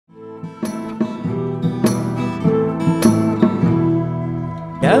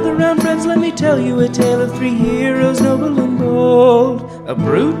gather round, friends, let me tell you a tale of three heroes, noble and bold. A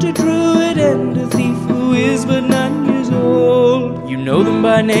brute, a druid, and a thief who is but 9 years old. You know them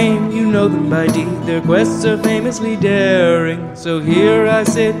by name, you know them by deed, their quests are famously daring. So here I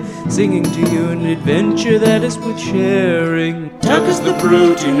sit, singing to you an adventure that is worth sharing. Tucker's the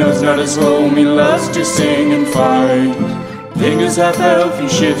brute, he knows not his home, he loves to sing and fight. Fingers half elf, he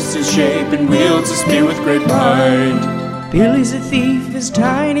shifts his shape and wields a spear with great might. Billy's a thief, his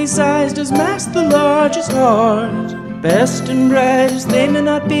tiny size does mask the largest heart. Best and brightest they may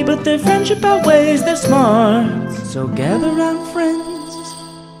not be, but their friendship outweighs their smarts. So gather round, friends,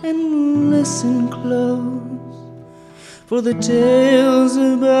 and listen close, for the tale's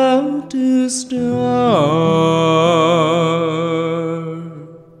about to start.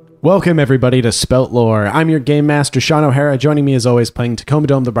 Welcome, everybody, to Spelt Lore. I'm your Game Master, Sean O'Hara. Joining me, as always, playing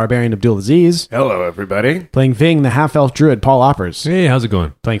Tacomadome the Barbarian, Abdulaziz. Hello, everybody. Playing Ving, the Half-Elf Druid, Paul Oppers. Hey, how's it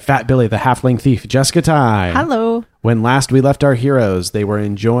going? Playing Fat Billy, the Halfling Thief, Jessica Ty. Hello. When last we left our heroes, they were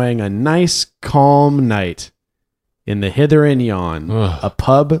enjoying a nice, calm night in the Hither and Yon, a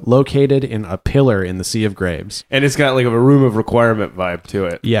pub located in a pillar in the Sea of Graves. And it's got like a room of requirement vibe to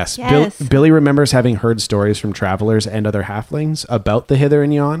it. Yes. Yes. Billy remembers having heard stories from travelers and other halflings about the Hither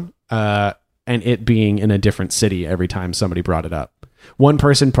and Yon, and it being in a different city every time somebody brought it up. One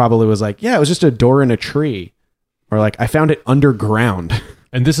person probably was like, yeah, it was just a door in a tree. Or like, I found it underground.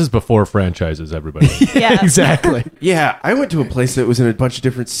 And this is before franchises, everybody. Yeah. Exactly. Yeah, I went to a place that was in a bunch of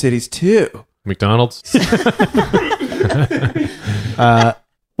different cities too. McDonald's?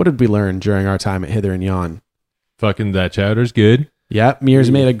 What did we learn during our time at Hither and Yon? Fucking that chowder's good. Yep,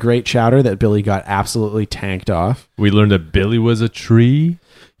 Mears made a great chowder that Billy got absolutely tanked off. We learned that Billy was a tree.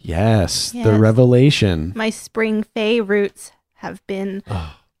 Yes, the Yes. revelation. My spring fae roots have been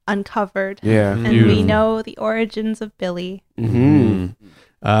uncovered. Yeah. And Beautiful. we know the origins of Billy.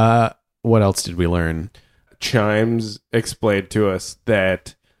 What else did we learn? Chimes explained to us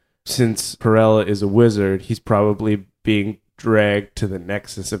that since Perella is a wizard, he's probably being dragged to the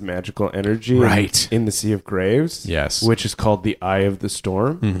nexus of magical energy in the Sea of Graves. Yes. Which is called the Eye of the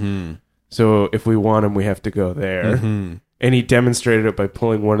Storm. Mm-hmm. So if we want him, we have to go there. Mm-hmm. And he demonstrated it by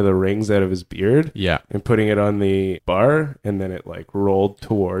pulling one of the rings out of his beard. Yeah. And putting it on the bar, and then it like rolled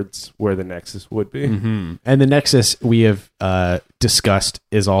towards where the nexus would be. Mm-hmm. And the nexus we have discussed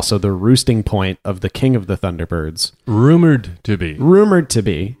is also the roosting point of the King of the Thunderbirds. Rumored to be. Rumored to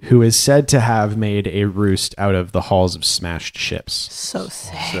be, who is said to have made a roost out of the hulls of smashed ships. So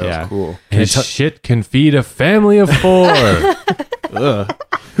sick. So Yeah. cool. His shit can feed a family of 4. Ugh.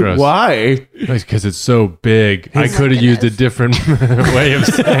 Gross. Why? Because it's so big. I could have used a different way of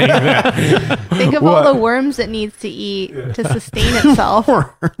saying that. Think of all the worms it needs to eat to sustain itself.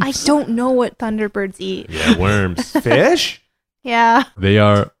 I don't know what thunderbirds eat. Yeah, worms. Fish? Yeah. They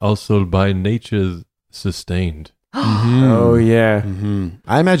are also by nature sustained. Oh, yeah. Mm-hmm.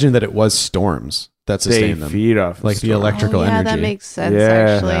 I imagine that it was storms that They sustained them. feed off Like of the storm. electrical yeah, energy. that makes sense, Yeah.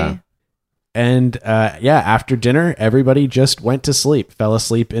 actually. Yeah. And after dinner, everybody just went to sleep, fell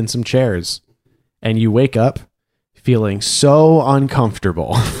asleep in some chairs. And you wake up feeling so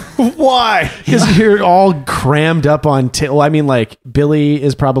uncomfortable. Why? Because you're all crammed up on... Billy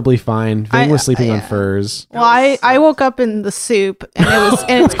is probably fine. Ving was sleeping on furs. Well, I woke up in the soup, and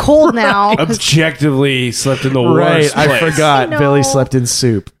it's cold now. 'cause- Objectively slept in the Right, worst I place. forgot. No. Billy slept in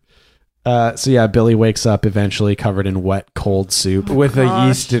soup. Billy wakes up eventually covered in wet, cold soup. With a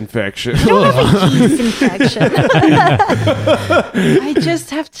yeast infection. don't have a yeast infection. I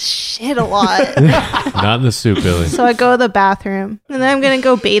just have to shit a lot. Not in the soup, Billy. So I go to the bathroom, and then I'm going to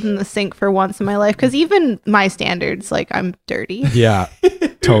go bathe in the sink for once in my life, because even my standards, like, I'm dirty. Yeah,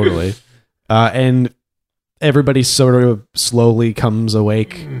 totally. And everybody sort of slowly comes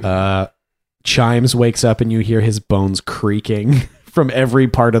awake. Chimes wakes up and you hear his bones creaking from every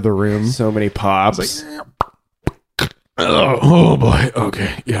part of the room. So many pops. Oh boy.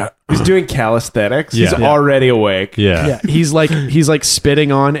 Okay. Yeah. He's doing calisthenics. Yeah. He's Yeah. already awake. Yeah. Yeah. He's like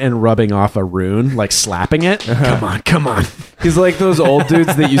spitting on and rubbing off a rune, like slapping it. Come on. He's like those old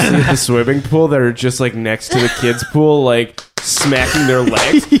dudes that you see at the swimming pool that are just like next to the kids' pool, like smacking their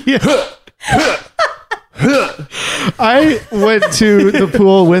legs. I went to the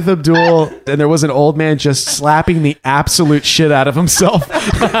pool with Abdul, and there was an old man just slapping the absolute shit out of himself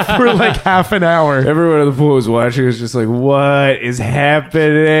for like half an hour. Everyone in the pool was watching. Was just like, "What is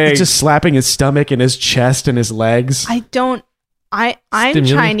happening?" Just slapping his stomach and his chest and his legs. I'm Stimulant?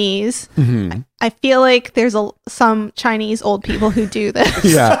 Chinese. Mhm. I feel like there's some Chinese old people who do this.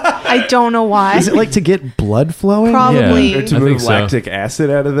 Yeah. I don't know why. Is it like to get blood flowing? Probably. or to I move think so. lactic acid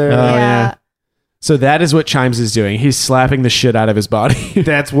out of there. Oh, yeah. yeah. So that is what Chimes is doing. He's slapping the shit out of his body.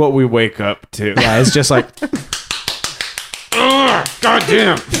 That's what we wake up to. Yeah, it's just like, God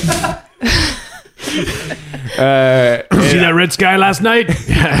damn. See that red sky last night?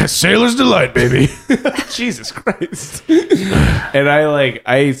 sailor's delight, baby. Jesus Christ. And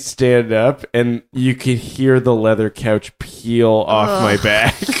I stand up and you can hear the leather couch peel off my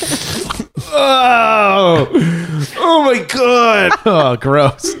back. Oh my God. Oh,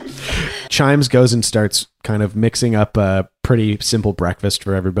 gross. Chimes goes and starts kind of mixing up a pretty simple breakfast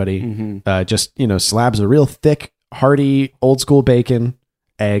for everybody. Just, slabs of real thick, hearty, old school bacon,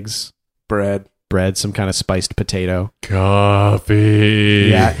 eggs, bread, some kind of spiced potato. Coffee.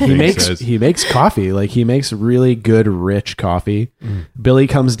 Yeah, he makes coffee. Like, he makes really good, rich coffee. Billy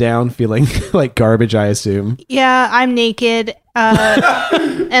comes down feeling like garbage, I assume. Yeah, I'm naked.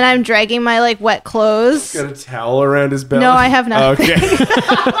 And I'm dragging my wet clothes. Got a towel around his belly? No, I have nothing. Okay.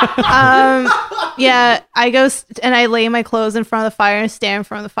 Yeah, I go and I lay my clothes in front of the fire and stand in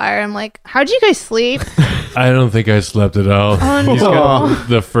front of the fire. I'm like, how'd you guys sleep? I don't think I slept at all. Oh, He's got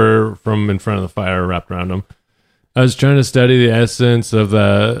the fur from in front of the fire wrapped around him. I was trying to study the essence of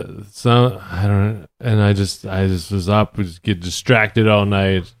the sun. I don't know, and I just was up, would get distracted all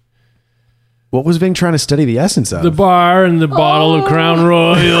night. What was Ving trying to study the essence of? The bar and the bottle of Crown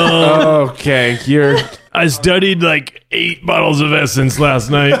Royal. Okay, I studied 8 bottles of essence last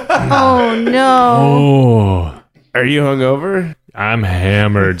night. Oh no. Oh, Are you hungover? I'm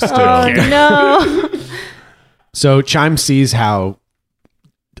hammered still. Oh no. So Chime sees how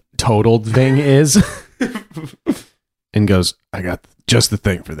totaled Ving is and goes, I got just the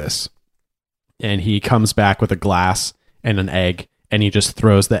thing for this. And he comes back with a glass and an egg, and he just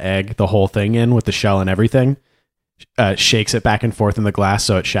throws the whole thing in with the shell and everything, shakes it back and forth in the glass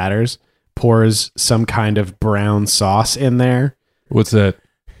so it shatters, pours some kind of brown sauce in there. What's that?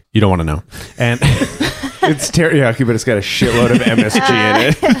 You don't want to know. And It's teriyaki, but it's got a shitload of MSG in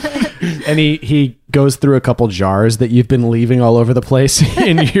it. and he goes through a couple jars that you've been leaving all over the place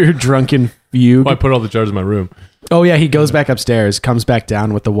in your drunken fugue. I put all the jars in my room. Oh yeah, he goes back upstairs, comes back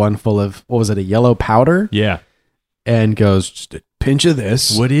down with the one full of, what was it, a yellow powder? Yeah. And goes, just a pinch of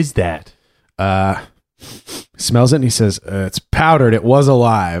this. What is that? Smells it and he says, it's powdered. It was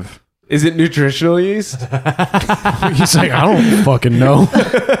alive. Is it nutritional yeast? He's like, I don't fucking know.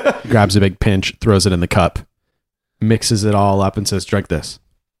 Grabs a big pinch, throws it in the cup, mixes it all up and says, drink this.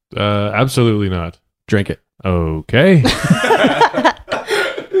 Absolutely not. Drink it. Okay.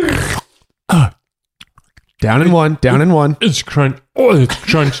 Down in one. It's crunch. Oh, it's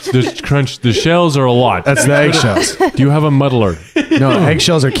crunch. This crunch. The shells are a lot. That's the eggshells. Do you have a muddler? No,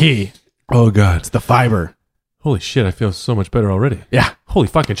 eggshells are key. Oh God. It's the fiber. Holy shit, I feel so much better already. Yeah. Holy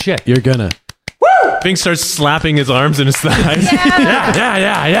fucking shit. You're gonna. Bing starts slapping his arms and his thighs.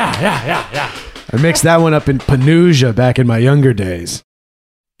 Yeah. I mixed that one up in Penusia back in my younger days.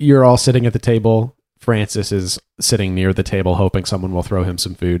 You're all sitting at the table. Francis is sitting near the table hoping someone will throw him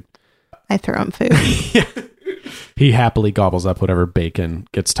some food. I throw him food. He happily gobbles up whatever bacon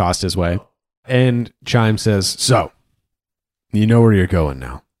gets tossed his way. And Chime says, so, you know where you're going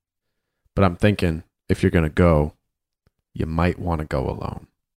now. But I'm thinking, if you're going to go, you might want to go alone.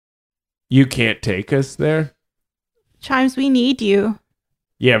 You can't take us there? Chimes, we need you.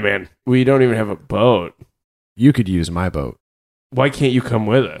 Yeah, man. We don't even have a boat. You could use my boat. Why can't you come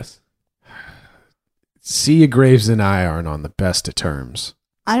with us? Sea Graves and I aren't on the best of terms.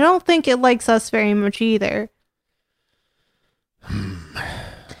 I don't think it likes us very much either.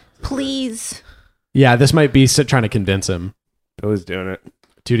 Please. Yeah, this might be trying to convince him. Billy's doing it.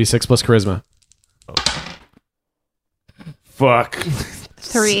 2d6 plus charisma. Fuck.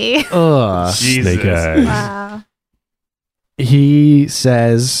 3. Ugh. Jesus. Snake eyes. Wow. He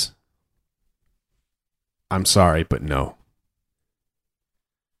says, I'm sorry, but no.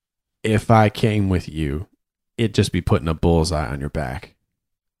 If I came with you, it'd just be putting a bullseye on your back.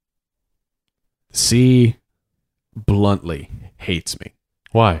 The sea, bluntly, hates me.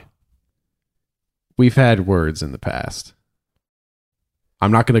 Why? We've had words in the past.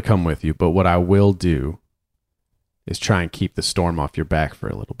 I'm not going to come with you, but what I will do is try and keep the storm off your back for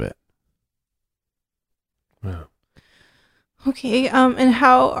a little bit. Wow. Okay, and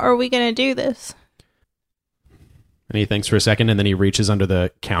how are we going to do this? And he thinks for a second, and then he reaches under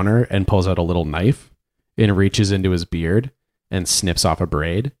the counter and pulls out a little knife and reaches into his beard and snips off a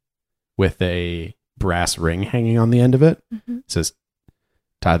braid with a brass ring hanging on the end of it. Mm-hmm. Says,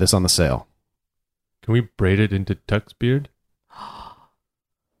 tie this on the sail. Can we braid it into Tuck's beard?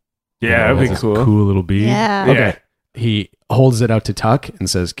 Yeah, that'd be cool. Cool little bead. Yeah. Yeah. Okay. He holds it out to Tuck and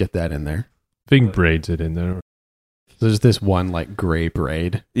says, get that in there. Bing braids it in there. There's this one like gray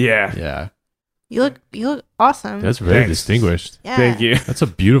braid. Yeah. Yeah. You look awesome. That's very Thanks. distinguished. yeah. Thank you. That's a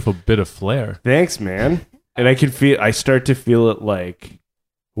beautiful bit of flair. Thanks, man. And I start to feel it like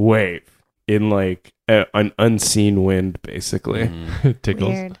wave in like an unseen wind, basically. It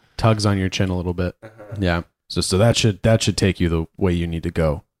tickles. Weird. Tugs on your chin a little bit. Yeah. So that should take you the way you need to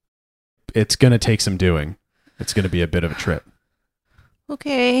go. It's gonna take some doing. It's gonna be a bit of a trip.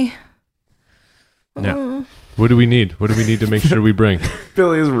 Okay. No. What do we need? What do we need to make sure we bring?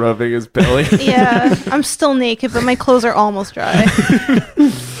 Billy is rubbing his belly. Yeah, I'm still naked, but my clothes are almost dry.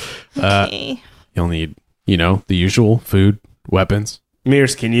 Okay. You'll need, the usual food, weapons.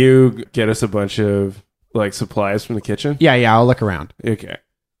 Mears, can you get us a bunch of like supplies from the kitchen? Yeah, I'll look around. Okay.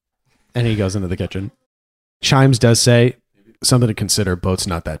 And he goes into the kitchen. Chimes does say something to consider. Boat's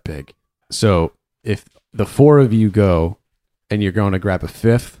not that big. So if the 4 of you go and you're going to grab a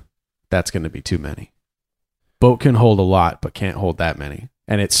 5th, that's going to be too many. Boat can hold a lot, but can't hold that many.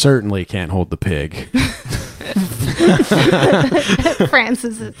 And it certainly can't hold the pig.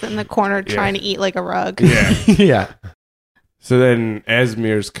 Francis is in the corner trying to eat like a rug. Yeah. Yeah. So then as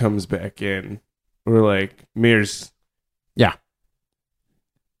Mears comes back in, we're like, Mears. Yeah.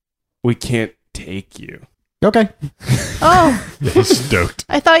 We can't take you. Okay. Oh, He's stoked.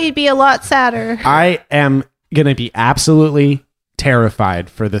 I thought you'd be a lot sadder. I am going to be absolutely terrified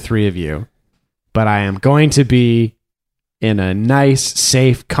for the 3 of you, but I am going to be in a nice,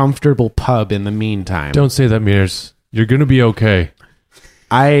 safe, comfortable pub in the meantime. Don't say that, Mears. You're going to be okay.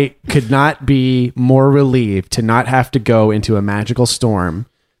 I could not be more relieved to not have to go into a magical storm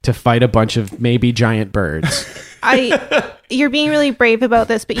to fight a bunch of maybe giant birds. You're being really brave about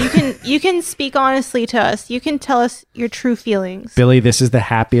this, but you can speak honestly to us. You can tell us your true feelings. Billy, this is the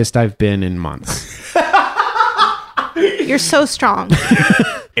happiest I've been in months. You're so strong.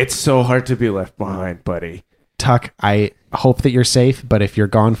 It's so hard to be left behind, buddy. Tuck, I hope that you're safe, but if you're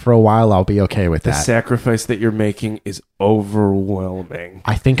gone for a while, I'll be okay with The that. sacrifice that you're making is overwhelming.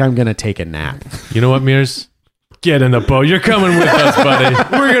 I think I'm going to take a nap. You know what, Mears? Get in the boat. You're coming with us, buddy.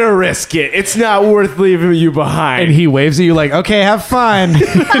 We're going to risk it. It's not worth leaving you behind. And he waves at you like, okay, have fun.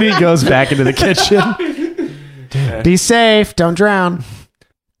 And he goes back into the kitchen. Be safe. Don't drown.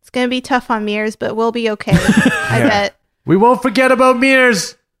 It's gonna be tough on Mears, but we'll be okay. I bet. We won't forget about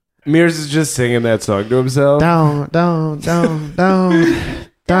Mears. Mears is just singing that song to himself. Don't.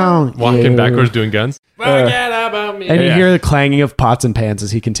 Walking backwards doing guns. Forget about me. And you hear the clanging of pots and pans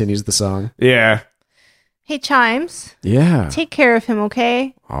as he continues the song. Yeah. Hey, Chimes, Yeah. take care of him,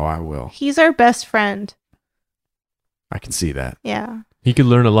 okay? Oh, I will. He's our best friend. I can see that. Yeah. He could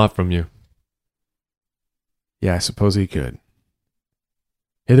learn a lot from you. Yeah, I suppose he could.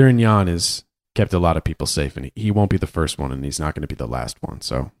 Hither and Yon has kept a lot of people safe, and he won't be the first one, and he's not going to be the last one.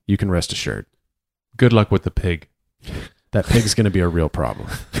 So you can rest assured. Good luck with the pig. That pig's going to be a real problem.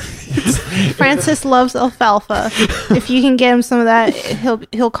 Francis loves alfalfa. If you can get him some of that,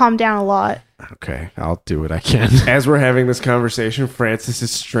 he'll calm down a lot. Okay, I'll do what I can. As we're having this conversation, Francis is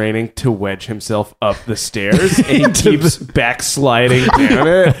straining to wedge himself up the stairs, and he keeps backsliding down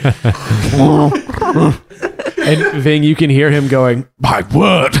it. And Ving, you can hear him going, "My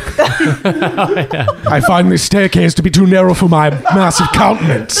word! I find this staircase to be too narrow for my massive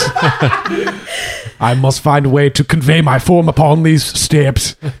countenance. I must find a way to convey my form upon these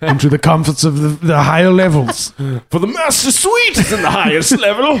steps into the comforts of the higher levels. For the master suite is in the highest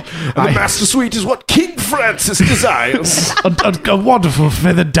level, and the master suite is what King Francis desires. A wonderful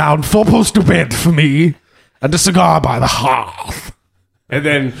feathered down four-poster bed for me, and a cigar by the hearth. And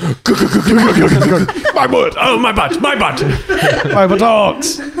then, My butt! Oh, my butt! My butt! My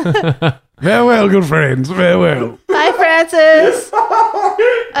buttocks! Farewell, good friends. Farewell. Bye, Francis.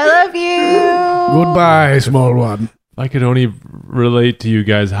 I love you. Goodbye, small one. I could only relate to you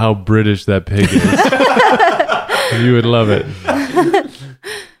guys how British that pig is. You would love it.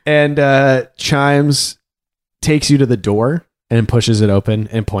 And Chimes takes you to the door and pushes it open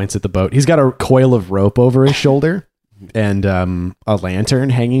and points at the boat. He's got a coil of rope over his shoulder and a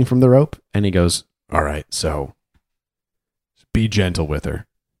lantern hanging from the rope. And he goes, all right, so be gentle with her.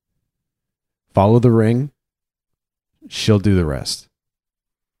 Follow the ring. She'll do the rest.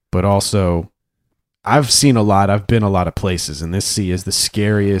 But also, I've seen a lot. I've been a lot of places, and this sea is the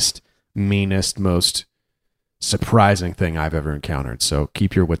scariest, meanest, most surprising thing I've ever encountered. So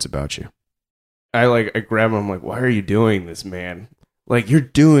keep your wits about you. I grab him, I'm like, why are you doing this, man? Like, you're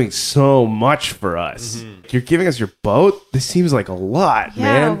doing so much for us. Mm-hmm. You're giving us your boat? This seems like a lot, Yeah,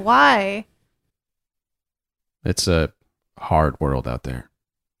 man. why? It's a hard world out there.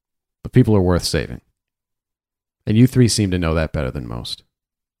 But people are worth saving. And you three seem to know that better than most.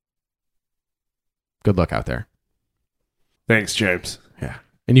 Good luck out there. Thanks, James. Yeah.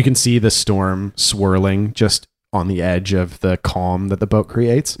 And you can see the storm swirling just on the edge of the calm that the boat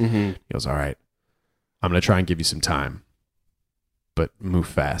creates. Mm-hmm. He goes, all right, I'm going to try and give you some time, but move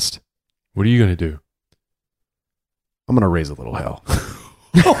fast. What are you going to do? I'm going to raise a little hell.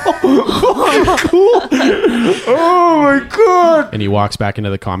 Oh my god! And he walks back into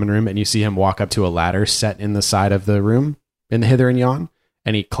the common room, and you see him walk up to a ladder set in the side of the room in the hither and yon.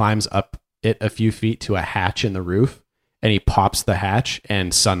 And he climbs up it a few feet to a hatch in the roof, and he pops the hatch,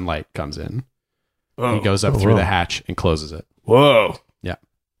 and sunlight comes in. Oh. He goes up through the hatch and closes it. Whoa. Yeah.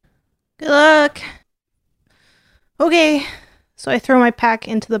 Good luck. Okay. So I throw my pack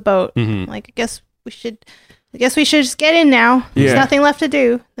into the boat. Mhm. Like, I guess we should just get in now. There's Yeah. nothing left to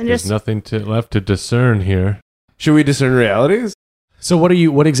do. Then There's just nothing left to discern here. Should we discern realities? So what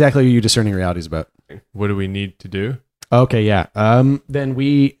exactly are you discerning realities about? What do we need to do? Okay, yeah. Then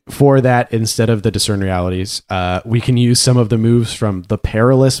for that, instead of the discern realities, we can use some of the moves from The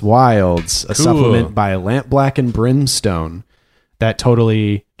Perilous Wilds, a Cool. supplement by Lampblack and Brimstone that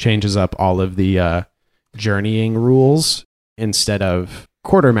totally changes up all of the journeying rules. Instead of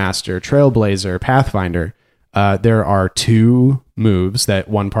Quartermaster, Trailblazer, Pathfinder, there are 2 moves that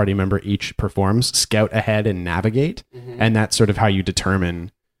one party member each performs: Scout Ahead and Navigate. And that's sort of how you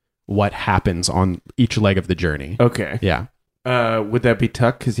determine what happens on each leg of the journey. Okay. Yeah. Would that be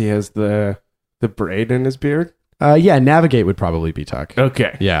Tuck because he has the braid in his beard? Yeah, Navigate would probably be Tuck.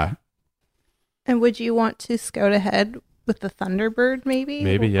 Okay. Yeah. And would you want to scout ahead with the Thunderbird, maybe?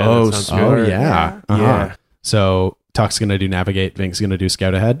 Maybe, yeah. Oh, that sounds smart. good. Oh, yeah. Yeah. Yeah. So Tuck's going to do Navigate. Vink's going to do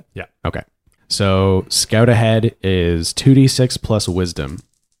Scout Ahead? Yeah. Okay. So Scout Ahead is 2d6 plus Wisdom.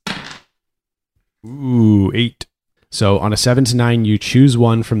 Ooh, 8. So on a 7 to 9, you choose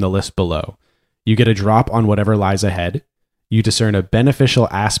one from the list below. You get a drop on whatever lies ahead. You discern a beneficial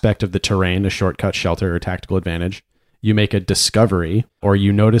aspect of the terrain, a shortcut, shelter, or tactical advantage. You make a discovery, or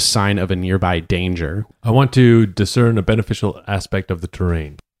you notice sign of a nearby danger. I want to discern a beneficial aspect of the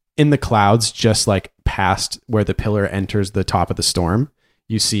terrain. In the clouds, just like past where the pillar enters the top of the storm,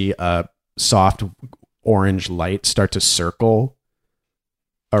 you see a soft orange light start to circle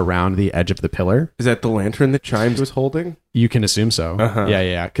around the edge of the pillar. Is that the lantern that Chimes was holding? You can assume so. Uh-huh.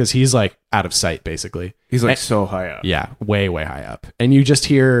 Yeah. Because he's like out of sight, basically. He's like And- so high up. Yeah, way, way high up. And you just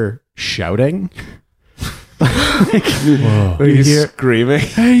hear shouting. Whoa. Like he's hear- screaming.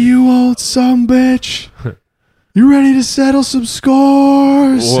 Hey, you old sumbitch. You ready to settle some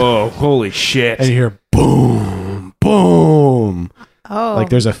scores? Whoa! Holy shit! And you hear boom, boom. Oh. Like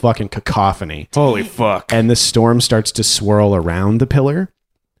there's a fucking cacophony. Holy fuck! And the storm starts to swirl around the pillar.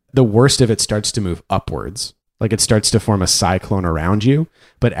 The worst of it starts to move upwards. Like it starts to form a cyclone around you.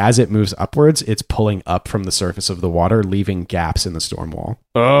 But as it moves upwards, it's pulling up from the surface of the water, leaving gaps in the storm wall.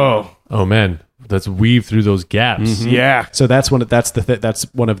 Oh, Oh, man. Let's weave through those gaps. yeah. So that's one of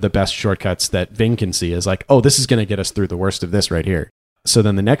the best shortcuts that Ving can see is like, oh, this is going to get us through the worst of this right here. So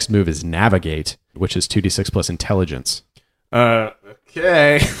then the next move is Navigate, which is 2d6 plus Intelligence.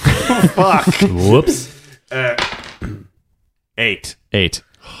 Okay. Fuck. Whoops. 8. 8.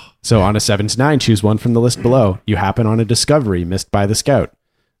 So on a 7 to 9, choose one from the list below. You happen on a discovery missed by the scout.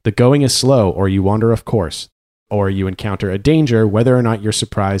 The going is slow, or you wander off course. Or you encounter a danger. Whether or not you're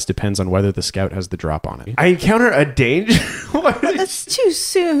surprised depends on whether the scout has the drop on it. I encounter a danger. What? That's too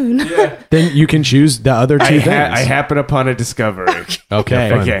soon. Then you can choose the other two things. I happen upon a discovery. Okay.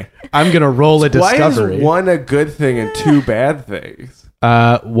 Fun. Okay. I'm going to roll a Why discovery. is one a good thing and 2 bad things?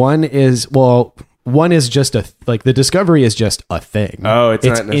 One is just the discovery is just a thing. Oh, it's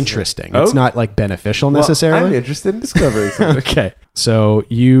not necessarily- interesting. Oh. It's not like beneficial Well, necessarily. I'm interested in discovering something. Okay. So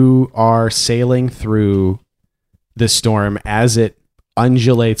you are sailing through the storm as it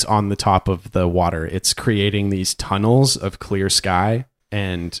undulates on the top of the water. It's creating these tunnels of clear sky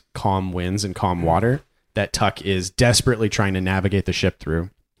and calm winds and calm water that Tuck is desperately trying to navigate the ship through.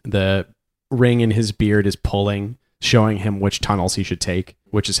 The ring in his beard is pulling, showing him which tunnels he should take,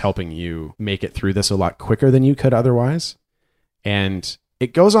 which is helping you make it through this a lot quicker than you could otherwise. And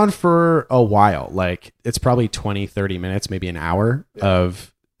it goes on for a while. Like it's probably 20, 30 minutes, maybe an hour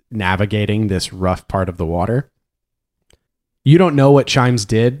of navigating this rough part of the water. You don't know what Chimes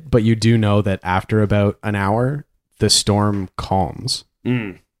did, but you do know that after about an hour, the storm calms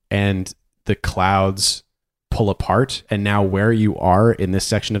and the clouds pull apart. And now where you are in this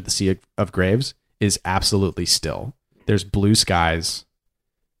section of the Sea of Graves is absolutely still. There's blue skies,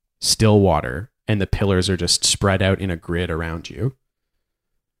 still water, and the pillars are just spread out in a grid around you.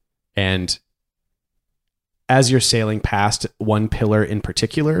 And as you're sailing past one pillar in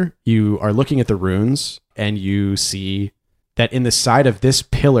particular, you are looking at the runes and you see that in the side of this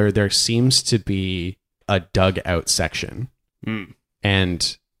pillar, there seems to be a dug out section.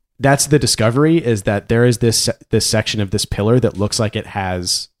 And that's the discovery, is that there is this section of this pillar that looks like it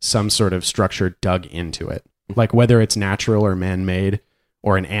has some sort of structure dug into it. Like whether it's natural or man-made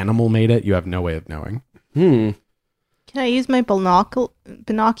or an animal made it, you have no way of knowing. Can I use my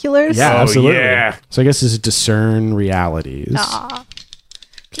binoculars? Yeah, absolutely. Yeah. So I guess this is discern realities.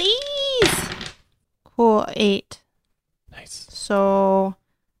 Please. Cool. 8. Nice. So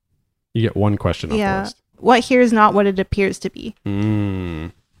You get one question off the yeah, list. what here is not what it appears to be.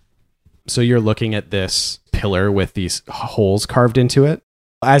 So you're looking at this pillar with these holes carved into it.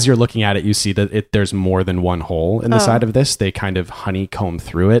 As you're looking at it, you see that there's more than one hole in the side of this. They kind of honeycomb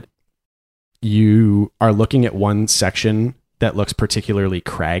through it. You are looking at one section that looks particularly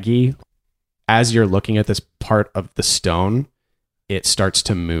craggy. As you're looking at this part of the stone, it starts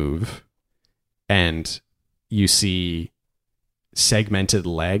to move. And you see segmented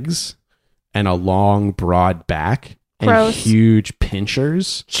legs and a long, broad back. Gross. And huge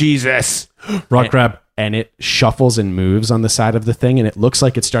pinchers. Jesus. Rock crab. And it shuffles and moves on the side of the thing, and it looks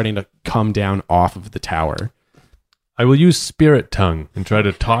like it's starting to come down off of the tower. I will use spirit tongue and try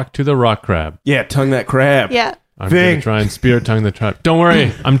to talk to the rock crab. Yeah, tongue that crab. Yeah. I'm going to try and spirit tongue the crab. Don't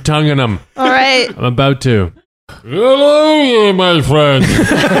worry, I'm tonguing him. All right. I'm about to. Hello, my friend.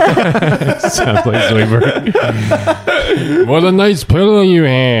 Sounds like Zoidberg. What a nice pillow you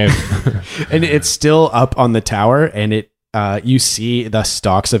have. And it's still up on the tower, and it you see the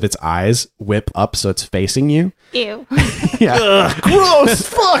stalks of its eyes whip up so it's facing you. Ew. Yeah. Gross.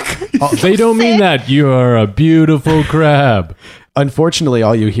 Fuck. They don't mean that. You are a beautiful crab. Unfortunately,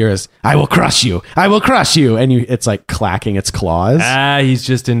 all you hear is, "I will crush you! I will crush you!" And it's like clacking its claws. He's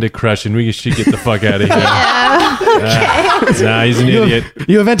just into crushing. We should get the fuck out of here. Nah, he's an idiot.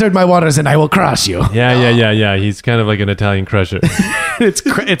 You have entered my waters, and I will crush you. Yeah. He's kind of like an Italian crusher.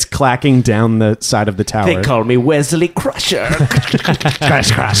 It's clacking down the side of the tower. They call me Wesley Crusher.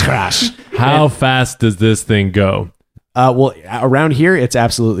 Crash, crash, crash. How fast does this thing go? Well, around here, it's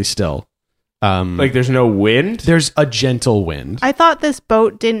absolutely still. Like there's no wind? There's a gentle wind. I thought this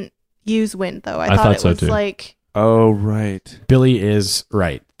boat didn't use wind, though. I thought it so was too. like... Oh, right. Billy is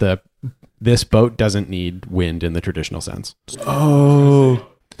right. This boat doesn't need wind in the traditional sense. Oh,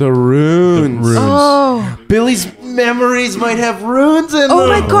 the runes. Oh. Billy's memories might have runes in them. Oh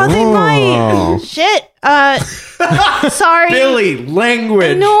my god, they might. Shit. Sorry. Billy,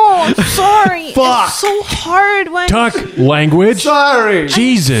 language. No, sorry. Fuck. It's so hard when... Tuck language? Sorry.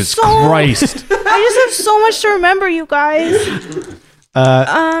 Jesus so- Christ. I just have so much to remember, you guys.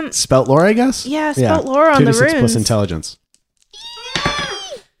 Spelt lore, I guess? Yeah, spelt lore on 2 the to 6 plus runes. intelligence.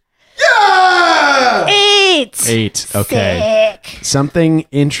 8. 8. Okay. Sick. Something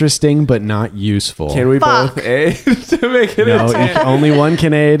interesting but not useful. Can we Fuck. both aid to make it No, a 10? only one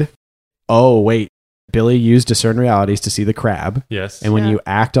can aid. Oh, wait. Billy used discern realities to see the crab. Yes. And when you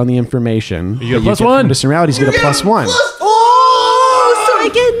act on the information, You get a that plus from one. Discern realities, you get a plus 1. Oh, so I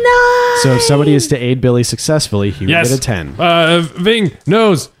get 9. So if somebody is to aid Billy successfully, he Yes. will get a 10. Ving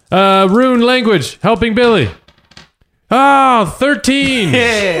knows rune language helping Billy. Oh, 13. Ooh,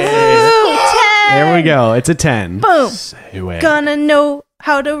 10. There we go. It's a 10. Boom. Anyway. Gonna know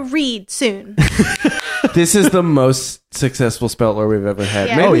how to read soon. This is the most successful spell lore we've ever had.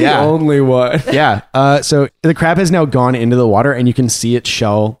 Yeah. Maybe Oh, yeah. the only one. Yeah. So the crab has now gone into the water, and you can see it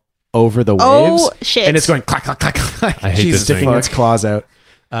shell over the waves. Oh, shit. And it's going clack, clack, clack, clack. I hate She's this sticking thing. its claws out.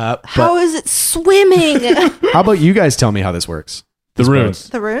 How is it swimming? How about you guys tell me how this works? The runes.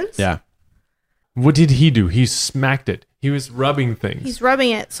 The runes? Yeah. What did he do? He smacked it. He was rubbing things. He's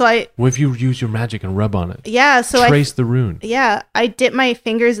rubbing it. So I, What if you use your magic and rub on it? yeah, so Trace the rune. I dip my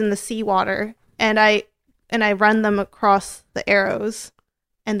fingers in the seawater and I run them across the arrows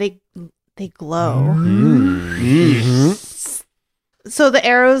and they glow. So the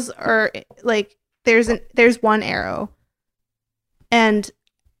arrows are like, there's one arrow. And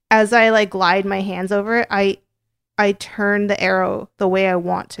as I like glide my hands over it, I turn the arrow the way I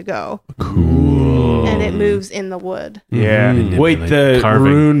want to go. Cool. And it moves in the wood. Yeah. Mhm. Wait, Like the carving.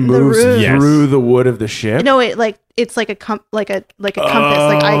 rune The moves rune. Yes. through the wood of the ship? No, it's like a compass. Like I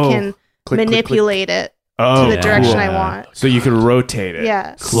can Click, click, manipulate it Oh, to the direction cool. I want. So you can rotate it.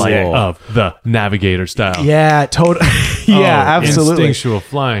 Yeah. Like Cool. of the navigator style. Yeah, totally. Yeah, Oh, absolutely. Instinctual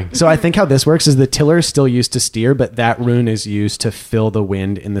flying. So I think how this works is the tiller is still used to steer, but that rune is used to fill the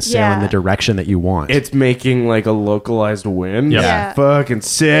wind in the sail in Yeah. the direction that you want. It's making like a localized wind. Yep. Yeah. Fucking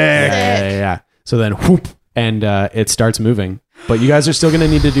sick. yeah. So then whoop, and it starts moving. But you guys are still going to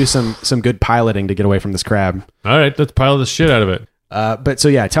need to do some good piloting to get away from this crab. All right, let's pile the shit out of it. But so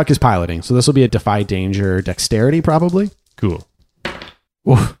yeah, Tuck is piloting. So this will be a defy danger dexterity probably. Cool.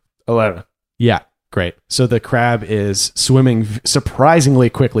 11. Yeah. Great. So the crab is swimming surprisingly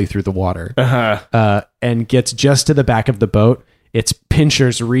quickly through the water and gets just to the back of the boat. Its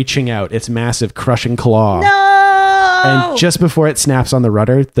pinchers reaching out, its massive crushing claw. No! And just before it snaps on the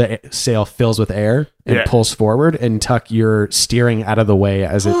rudder, the sail fills with air and pulls forward. And Tuck, you're steering out of the way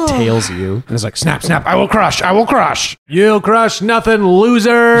as it tails you. And it's like, snap, snap, I will crush, I will crush. You'll crush nothing,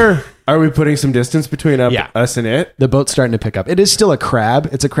 loser. Are we putting some distance between us and it? The boat's starting to pick up. It is still a crab.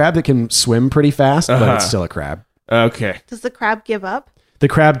 It's a crab that can swim pretty fast, but it's still a crab. Okay. Does the crab give up? The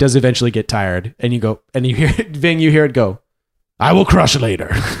crab does eventually get tired, and you go, and you hear Ving, you hear it go, I will crush later.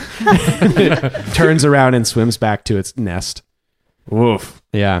 It turns around and swims back to its nest. Woof.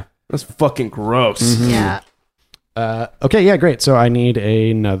 Yeah. That's fucking gross. Mm-hmm. Yeah. Okay, yeah, great. So I need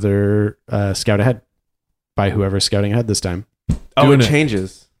another scout ahead by whoever's scouting ahead this time. Oh, it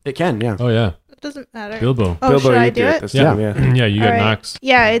changes. It can, yeah. Oh, yeah. It doesn't matter. Bilbo. Oh, Bilbo, should I you do it? this time, yeah. Yeah, you All got right. Knox.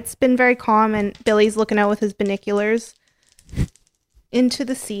 Yeah, it's been very calm, and Billy's looking out with his binoculars into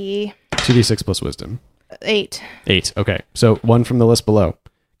the sea. 2d6 plus wisdom. 8. 8. Okay. So one from the list below.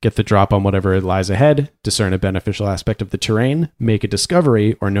 Get the drop on whatever lies ahead, discern a beneficial aspect of the terrain, make a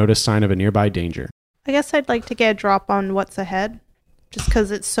discovery, or notice sign of a nearby danger. I guess I'd like to get a drop on what's ahead, just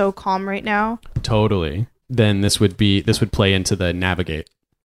because it's so calm right now. Totally. Then this would play into the navigate.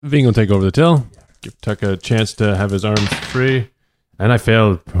 Ving will take over the till. Give Tuck a chance to have his arms free. And I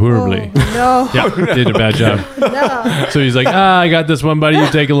failed horribly. Oh, Yeah, did a bad job. no. So he's like, I got this one, buddy. You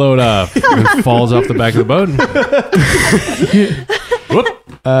take a load off. And falls off the back of the boat. Whoop.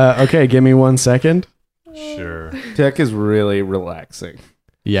 Okay, give me 1 second. Sure. Tech is really relaxing.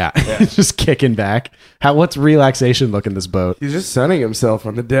 Yeah. Just kicking back. What's relaxation look in this boat? He's just sunning himself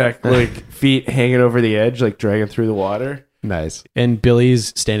on the deck, like feet hanging over the edge, like dragging through the water. Nice. And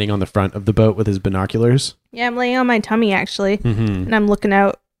Billy's standing on the front of the boat with his binoculars. Yeah, I'm laying on my tummy, actually, Mm-hmm. and I'm looking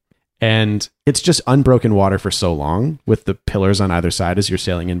out. And it's just unbroken water for so long with the pillars on either side as you're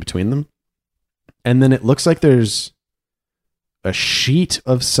sailing in between them. And then it looks like there's a sheet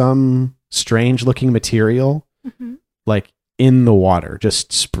of some strange looking material, like in the water,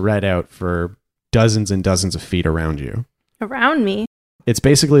 just spread out for dozens and dozens of feet around you. Around me. It's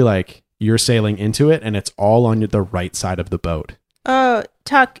basically like you're sailing into it and it's all on the right side of the boat. Oh,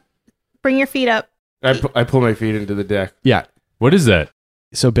 Tuck, bring your feet up. I pull my feet into the deck. Yeah. What is that?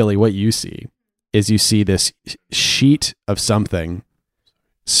 So, Billy, what you see is you see this sheet of something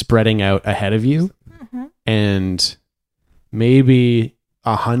spreading out ahead of you, and maybe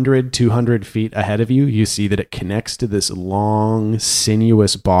 100, 200 feet ahead of you, you see that it connects to this long,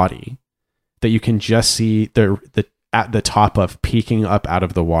 sinuous body that you can just see at the top of, peeking up out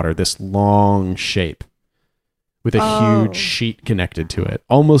of the water, this long shape with a huge sheet connected to it,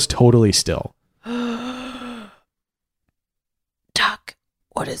 almost totally still. Tuck,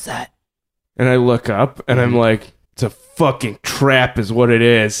 what is that? And I look up and I'm like, it's a fucking trap is what it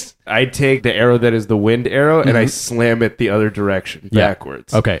is. I take the arrow that is the wind arrow and I slam it the other direction,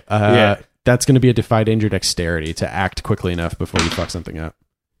 backwards. Okay. That's going to be a defy danger dexterity to act quickly enough before you fuck something up.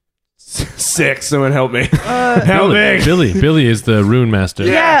 6. Someone help me. Help me. Billy is the rune master.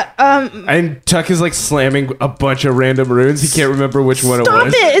 Yeah, And Tuck is like slamming a bunch of random runes. He can't remember which one it stop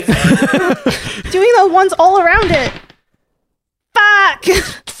was. it! It's doing the ones all around it. Fuck!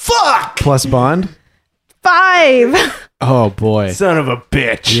 Plus bond? 5. Oh, boy. Son of a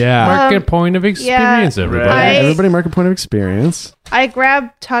bitch. Yeah. Mark a point of experience, everybody. right. Everybody mark a point of experience. I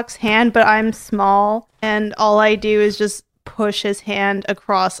grab Tuck's hand, but I'm small, and all I do is just push his hand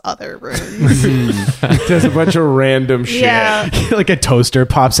across other runes. Does a bunch of random shit. Yeah. Like a toaster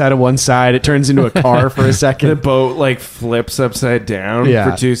pops out of one side. It turns into a car for a The second. boat like flips upside down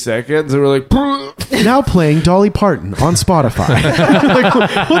Yeah. for 2 seconds. And we're like, Now playing Dolly Parton on Spotify. Like,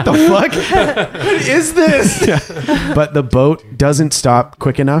 what the fuck? what is this? But the boat doesn't stop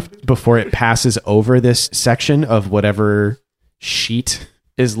quick enough before it passes over this section of whatever sheet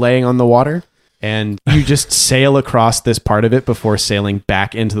is laying on the water. And you just sail across this part of it before sailing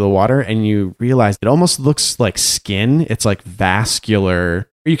back into the water. And you realize it almost looks like skin. It's like vascular.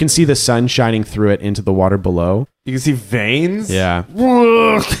 You can see the sun shining through it into the water below. You can see veins. Yeah.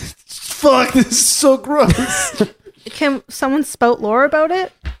 Whoa. Fuck, this is so gross. Can someone spout lore about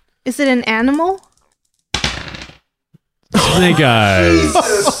it? Is it an animal? Snake eyes.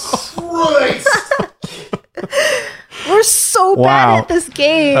 We're so Wow. bad at this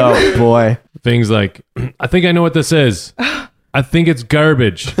game. Oh, boy. Things like, I think I know what this is. I think it's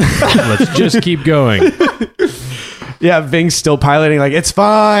garbage. Let's just keep going. Yeah, Ving's still piloting like, it's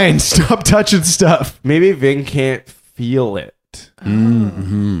fine. Stop touching stuff. Maybe Ving can't feel it.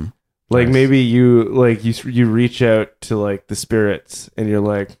 Mm-hmm. Like maybe you reach out to like the spirits and you're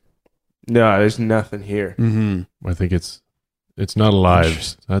like, No, there's nothing here. Mm-hmm. I think it's not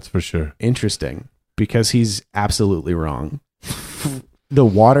alive. That's for sure. Interesting, because he's absolutely wrong. The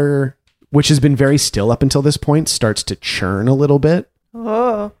water, which has been very still up until this point, starts to churn a little bit.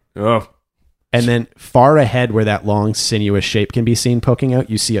 Oh. Oh. And then far ahead where that long sinuous shape can be seen poking out,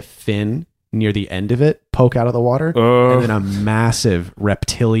 you see a fin near the end of it poke out of the water. Oh. And then a massive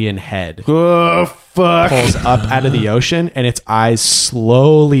reptilian head Oh, fuck. pulls up out of the ocean, and its eyes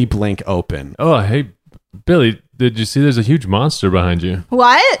slowly blink open. Oh, hey, Billy, did you see there's a huge monster behind you?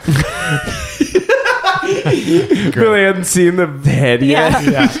 What? Really hadn't seen the head yet.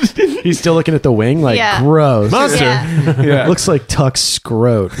 Yeah. He's still looking at the wing like, Yeah. gross. Monster! Yeah. Yeah. Looks like Tuck's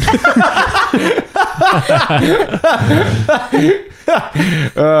scrote.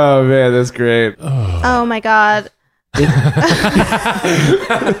 Oh, man, that's great. Oh my god.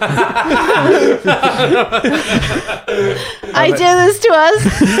 I did this to us.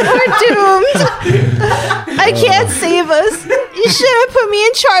 We're doomed. I can't save us. You should have put me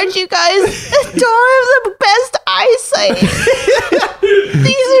in charge, you guys. I don't have the best eyesight.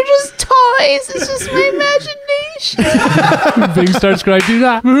 These are just toys. It's just my imagination. Bing starts crying.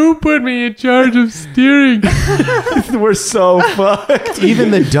 Who put me in charge of steering? We're so fucked.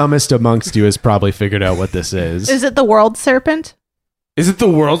 Even the dumbest amongst you has probably figured out what this is. Is it the world serpent? Is it the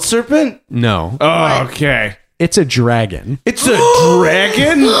world serpent? No. Oh, okay. It's a dragon. It's a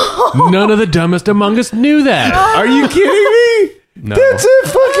dragon? None of the dumbest among us knew that. Are you kidding me? No. That's a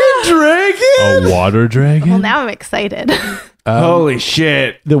fucking dragon? A water dragon? Well, now I'm excited. Holy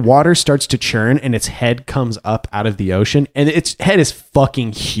shit. The water starts to churn and its head comes up out of the ocean, and its head is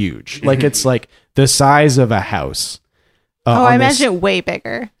fucking huge. Like it's like the size of a house. Oh, I on this- imagine it way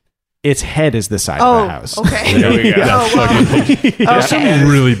bigger. Its head is the size Oh, of a house. okay. There we go. Oh, wow. There's some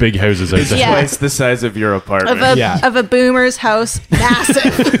really big houses out there. Yeah. Twice the size of your apartment. Yeah. Of a boomer's house.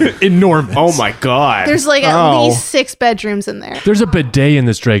 Massive. Enormous. Oh my god. There's like at Oh. least 6 bedrooms in there. There's a bidet in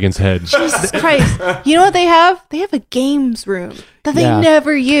this dragon's head. Jesus Christ. You know what they have? They have a games room that they Yeah.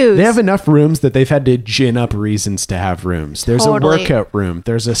 never use. They have enough rooms that they've had to gin up reasons to have rooms. There's Totally. a workout room.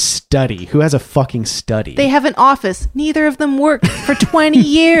 There's a study. Who has a fucking study? They have an office. Neither of them worked for 20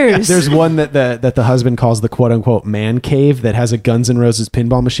 years. There's one that the husband calls the quote unquote man cave that has a Guns N' Roses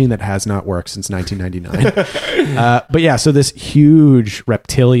pinball machine that has not worked since 1999. But yeah, so this huge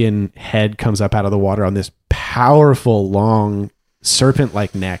reptilian head comes up out of the water on this powerful, long,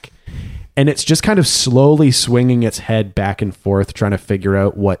 serpent-like neck. And it's just kind of slowly swinging its head back and forth, trying to figure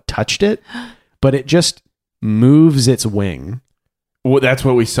out what touched it. But it just moves its wing. Well, that's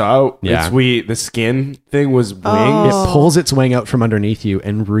what we saw. Yeah. The skin thing was wing. Oh. It pulls its wing out from underneath you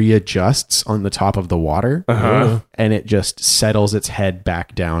and readjusts on the top of the water. Uh-huh. And it just settles its head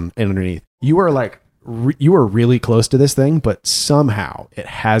back down underneath. You are like, you are really close to this thing, but somehow it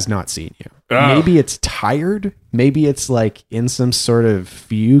has not seen you. Oh. Maybe it's tired. Maybe it's like in some sort of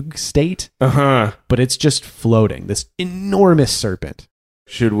fugue state, Uh-huh. but it's just floating. This enormous serpent.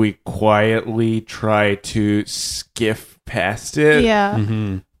 Should we quietly try to skiff past it? yeah.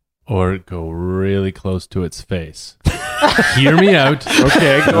 Mm-hmm. Or go really close to its face. Hear me out.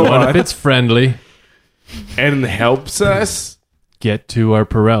 Okay, go What if on. it's friendly? And helps us? Get to our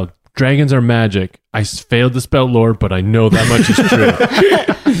Perel. Dragons are magic. I failed to spell lore, but I know that much is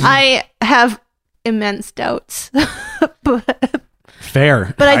true. I have immense doubts. but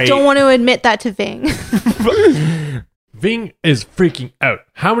Fair. I don't want to admit that to Ving. Ving is freaking out.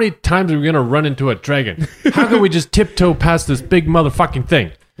 How many times are we going to run into a dragon? How can we just tiptoe past this big motherfucking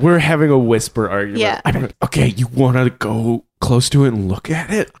thing? We're having a whisper argument. Yeah. Okay, you want to go close to it and look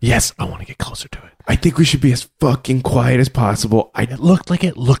at it? Yes, I want to get closer to it. I think we should be as fucking quiet as possible. It looked like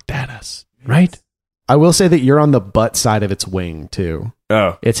it looked at us, right? I will say that you're on the butt side of its wing too.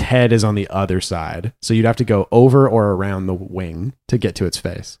 Oh. Its head is on the other side. So you'd have to go over or around the wing to get to its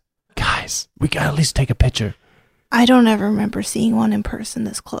face. Guys, we got to at least take a picture. I don't ever remember seeing one in person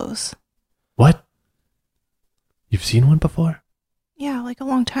this close. What? You've seen one before? Yeah, like a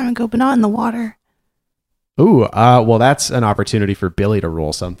long time ago, but not in the water. Ooh, well, that's an opportunity for Billy to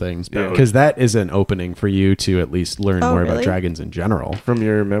roll something Yeah. because that is an opening for you to at least learn Oh, more about really? dragons in general. From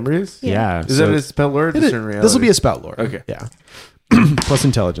your memories? Yeah. Is that a spell or just in reality? This will be a spout lore. Okay. Yeah. Plus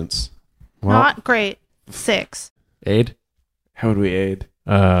intelligence. Well, Not great. 6. aid. How would we aid?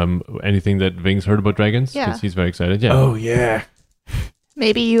 Anything that Ving's heard about dragons? Yeah. 'Cause he's very excited. Yeah. Oh, yeah.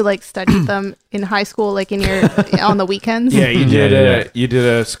 Maybe you like studied them in high school, like in your on the weekends. Yeah, you did Yeah. you did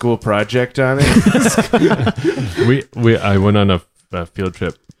a school project on it. I went on a field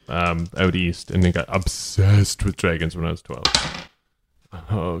trip out east and then got obsessed with dragons when I was 12.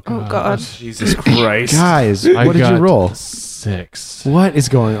 Oh Oh God. Jesus Christ. Guys, I what did you got roll? 6. What is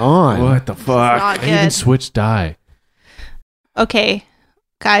going on? What the fuck? Not I even good. switched die. Okay,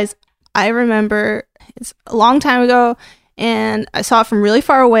 guys, I remember it's a long time ago, and I saw it from really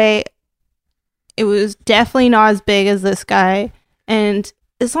far away. It was definitely not as big as this guy, and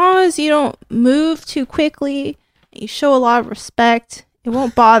as long as you don't move too quickly, you show a lot of respect, it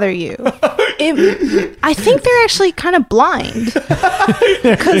won't bother you. I think they're actually kind of blind.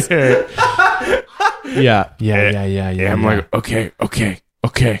 'Cause- Yeah. Yeah, I'm like, okay,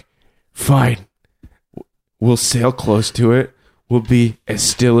 fine. We'll sail close to it. We'll be as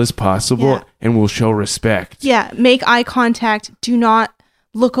still as possible, Yeah. and we'll show respect. yeah, make eye contact. Do not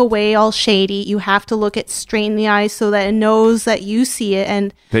look away all shady. You have to look it straight in the eyes so that it knows that you see it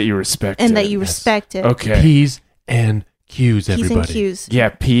and That you respect it. that you respect it. Okay. P's and Q's, P's everybody. and Q's. Yeah,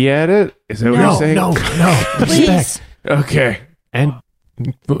 pee at it? Is that what No, you're saying? No. Please. Respect. Okay. And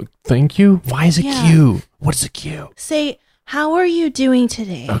thank you. Why is a Yeah. Q? What's a Q? Say, how are you doing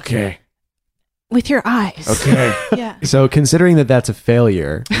today? Okay. With your eyes. Okay. Yeah. So considering that that's a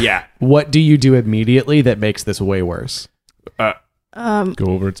failure, Yeah. what do you do immediately that makes this way worse? Go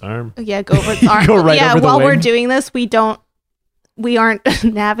over its arm. Yeah, go over its arm. Go right yeah, over the while we're wing. doing this, we aren't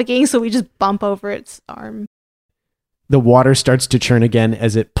navigating, so we just bump over its arm. The water starts to churn again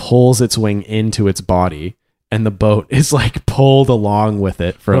as it pulls its wing into its body, and the boat is like pulled along with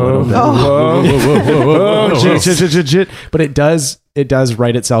it for a little bit. Whoa. Jit. But it does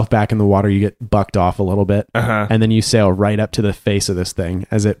right itself back in the water. You get bucked off a little bit, Uh-huh. and then you sail right up to the face of this thing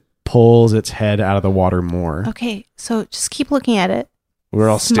as it pulls its head out of the water more. Okay, so just keep looking at it. We're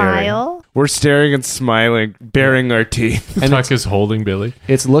all staring. Smile. We're staring and smiling, baring our teeth. And Tuck is holding Billy.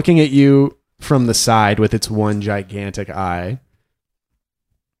 it's looking at you from the side with its one gigantic eye.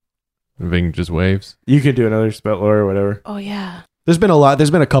 Ving just waves. You can do another spell or whatever. Oh, yeah. There's been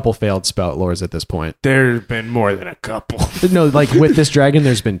a couple failed spout lores at this point. There's been more than a couple. No, like with this dragon,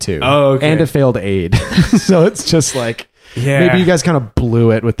 there's been 2. Oh, okay. And a failed aid. So it's just like, Yeah. maybe you guys kind of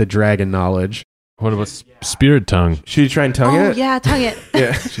blew it with the dragon knowledge. What about spirit tongue? Should you try and tongue Oh, it? yeah, tongue it.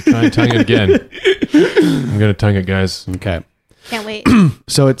 Yeah. Should try and tongue it again. I'm gonna tongue it, guys. Okay. Can't wait.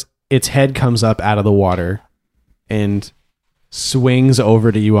 So its head comes up out of the water and swings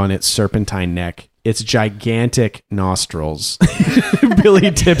over to you on its serpentine neck. Its gigantic nostrils. Billy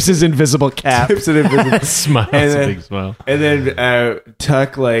tips his invisible cap. Smile. And It's a then- big smile. And then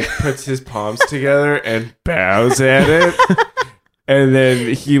Tuck like puts his palms together and bows at it. And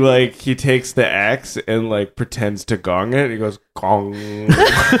then he takes the axe and like pretends to gong it. He goes gong.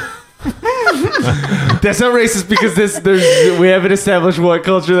 That's not racist because we haven't established what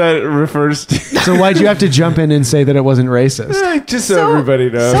culture that refers to. So why'd you have to jump in and say that it wasn't racist? Just so everybody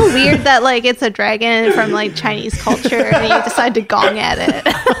knows. So weird that like it's a dragon from like Chinese culture and you decide to gong at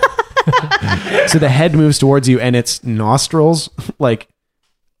it. So the head moves towards you and its nostrils like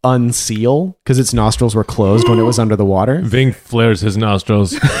unseal because its nostrils were closed when it was under the water. Ving flares his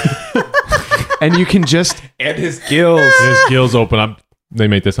nostrils. And you can just And his gills. His gills open up. They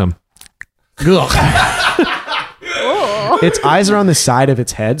make this its eyes are on the side of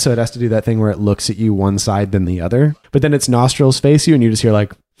its head, so it has to do that thing where it looks at you one side then the other. But then its nostrils face you and you just hear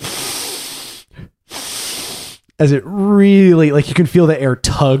like as it really like you can feel the air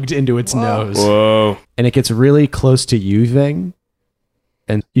tugged into its nose. Whoa. And it gets really close to you, Ving,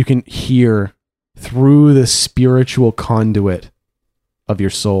 and you can hear through the spiritual conduit of your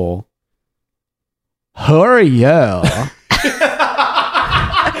soul. Hurry, yeah.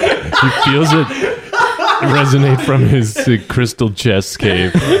 He feels it resonate from his crystal chest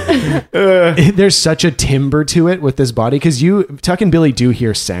cave. There's such a timbre to it with this body because Tuck and Billy do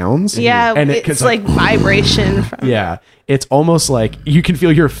hear sounds. Yeah, and it's like vibration from yeah, it's almost like you can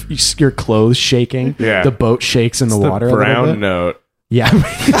feel your clothes shaking. Yeah. The boat shakes in the water. The a little brown bit. note. Yeah,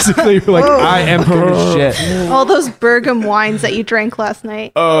 basically, you're like I am covered in shit. all those Bergam wines that you drank last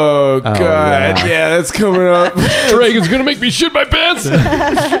night. Oh, God. yeah. Yeah, that's coming up. Dragon's gonna make me shit my pants.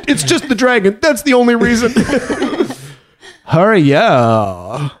 It's just the dragon. That's the only reason. Hurry,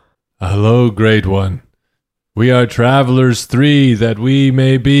 yeah. Hello, great one. We are travelers 3 that we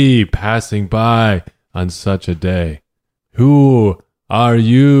may be passing by on such a day. Who are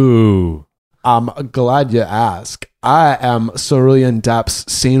you? I'm glad you ask. I am Cerulean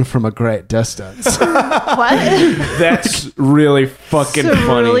Depths seen from a great distance. What? That's really fucking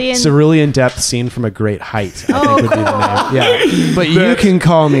funny. Cerulean Depths seen from a great height, I Oh, think would be cool. the name. Yeah. But you can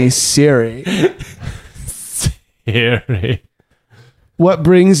call me Siri. Harry. what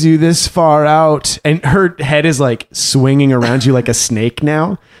brings you this far out? And her head is like swinging around you like a snake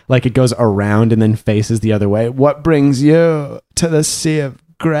now. Like it goes around and then faces the other way. What brings you to the Sea of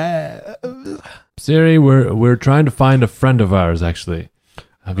Graves? Siri, we're trying to find a friend of ours, actually.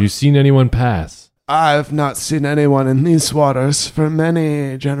 Have you seen anyone pass? I've not seen anyone in these waters for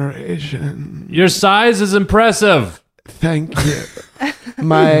many generations. Your size is impressive. Thank you.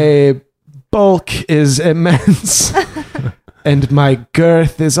 My bulk is immense. And my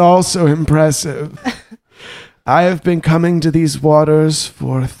girth is also impressive. I have been coming to these waters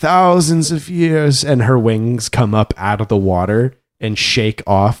for thousands of years. And her wings come up out of the water and shake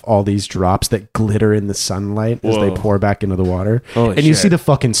off all these drops that glitter in the sunlight as they pour back into the water. Holy and you shit. see the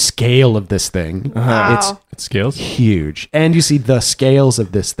fucking scale of this thing. Wow. It scales? It's huge. And you see the scales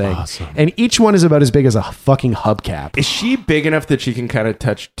of this thing. Awesome. And each one is about as big as a fucking hubcap. Is she big enough that she can kind of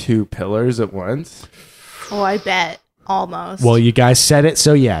touch two pillars at once? Oh, I bet. Almost. Well, you guys said it,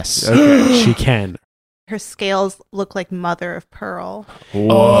 so yes. She can. Her scales look like mother of pearl.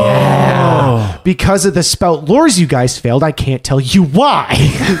 Oh. Yeah. Because of the spout lures you guys failed, I can't tell you why.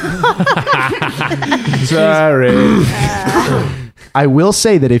 Sorry. I will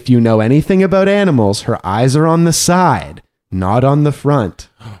say that if you know anything about animals, her eyes are on the side, not on the front.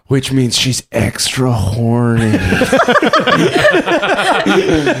 Which means she's extra horny.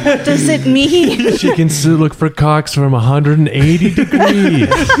 What does it mean? She can still look for cocks from 180 degrees.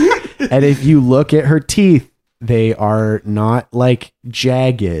 And if you look at her teeth, they are not like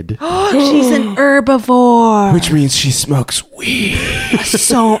jagged. She's an herbivore. Which means she smokes weed.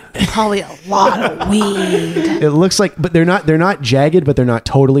 So probably a lot of weed. It looks like, but they're not jagged, but they're not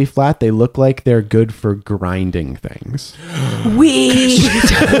totally flat. They look like they're good for grinding things. Weed.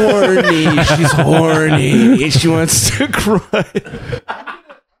 Horny. She's horny. She wants to cry.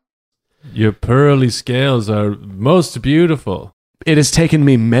 Your pearly scales are most beautiful. It has taken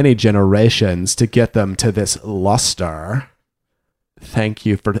me many generations to get them to this luster. Thank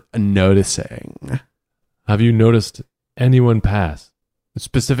you for noticing. Have you noticed anyone pass?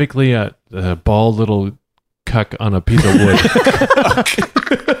 Specifically a bald little cuck on a piece of wood.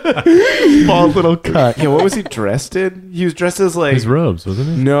 Bald little cut. Yeah, what was he dressed in? He was dressed as like... His robes,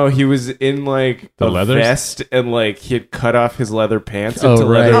 wasn't he? No, he was in like The a leathers? vest and like he had cut off his leather pants Oh, into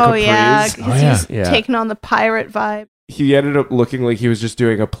right. leather Oh capris. yeah, because he's Yeah. taking on the pirate vibe. He ended up looking like he was just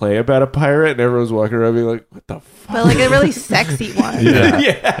doing a play about a pirate and everyone was walking around being like, what the fuck? But like a really sexy one. Yeah.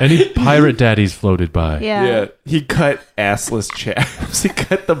 Yeah. Any pirate daddies floated by. Yeah. Yeah, he cut assless chaps. He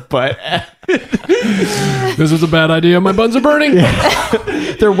cut the butt. This was a bad idea. My buns are burning.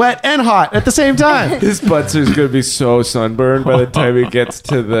 They're wet and hot at the same time. His butts is going to be so sunburned by the time he gets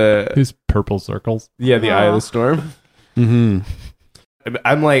to the These purple circles. the eye of the storm. Mm-hmm.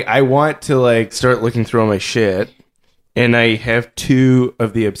 I'm like, I want to like start looking through all my shit, and I have 2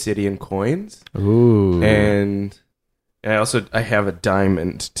 of the obsidian coins, Ooh. and I have a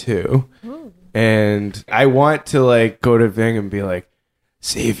diamond too, and I want to like go to Ving and be like,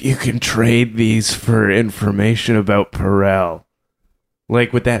 see if you can trade these for information about Perel.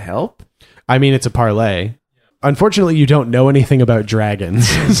 Like, would that help? I mean, it's a parlay. Unfortunately, you don't know anything about dragons,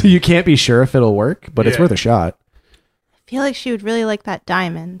 so you can't be sure if it'll work, but it's Yeah. worth a shot. I feel like she would really like that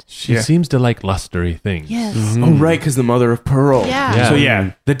diamond. She Yeah. seems to like lustery things. Yes. Oh, right, because the mother of pearl. Yeah. Yeah. So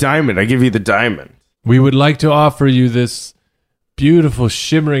yeah, the diamond. I give you the diamond. We would like to offer you this beautiful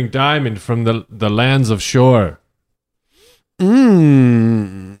shimmering diamond from the lands of shore.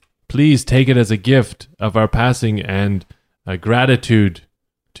 Please take it as a gift of our passing and a gratitude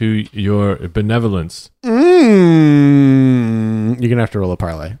to your benevolence. You're going to have to roll a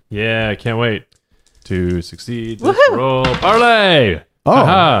parlay. Yeah, I can't wait to succeed. This Woohoo! roll parlay. Oh.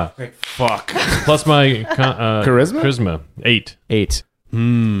 Aha. Like, fuck. Plus my Charisma? Charisma 8. 8.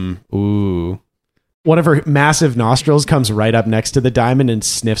 Ooh. One of her massive nostrils comes right up next to the diamond and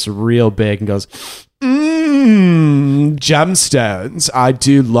sniffs real big and goes, gemstones. I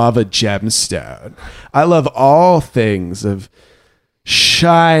do love a gemstone. I love all things of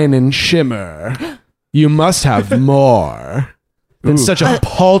shine and shimmer. You must have more than such a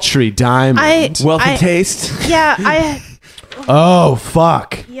paltry diamond. Wealthy taste. Yeah, Oh,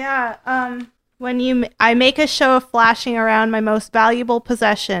 fuck. when I make a show of flashing around my most valuable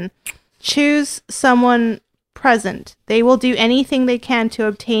possession, choose someone present. They will do anything they can to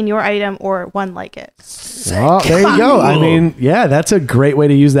obtain your item or one like it. Well, there you go. I mean, yeah, that's a great way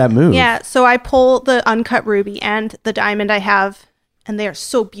to use that move. Yeah, so I pull the uncut ruby and the diamond I have, and they are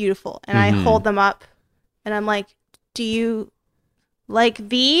so beautiful. And I hold them up, and I'm like, do you like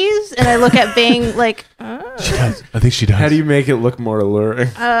these? And I look at Bing like, She does. I think she does. How do you make it look more alluring?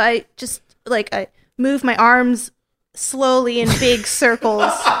 I just, like, I move my arms slowly in big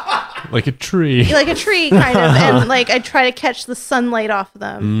circles. Like a tree. Like a tree, kind of. And like I try to catch the sunlight off of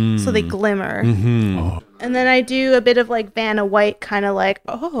them so they glimmer. And then I do a bit of like Vanna White, kind of like,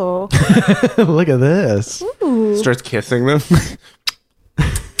 oh. Look at this. Ooh. Starts kissing them.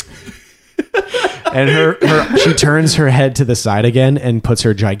 And she turns her head to the side again and puts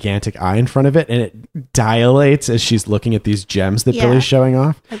her gigantic eye in front of it, and it dilates as she's looking at these gems that Billy's showing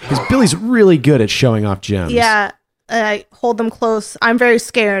off. Because Billy's really good at showing off gems. Yeah. I hold them close. I'm very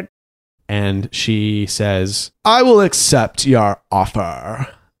scared. And she says, I will accept your offer,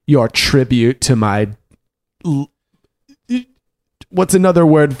 your tribute to my... What's another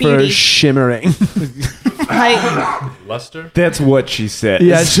word Beauty. for shimmering? Luster? That's what she said.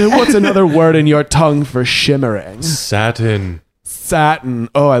 Yeah, what's another word in your tongue for shimmering? Satin. Satin.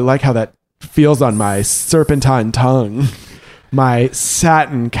 Oh, I like how that feels on my serpentine tongue. My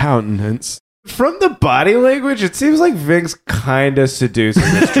satin countenance. From the body language, it seems like Ving's kind of seducing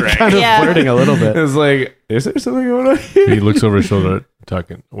this dragon. Kind of flirting a little bit. It's like, is there something going on here? He looks over his shoulder at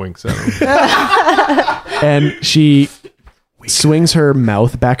Tuck and winks at him. And she swings her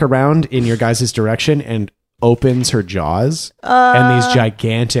mouth back around in your guys' direction and opens her jaws. And these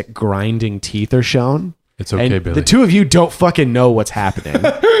gigantic grinding teeth are shown. It's okay, And Billy. the two of you don't fucking know what's happening.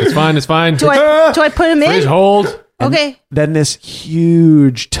 It's fine. It's fine. Do I put him Please in? hold. Okay. Then this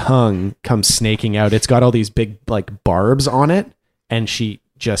huge tongue comes snaking out. It's got all these big like barbs on it, and she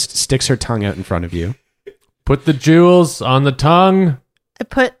just sticks her tongue out in front of you. Put the jewels on the tongue. I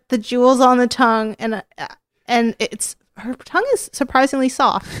put the jewels on the tongue, and it's her tongue is surprisingly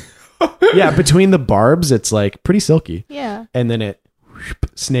soft. Yeah, between the barbs, it's like pretty silky. Yeah. And then it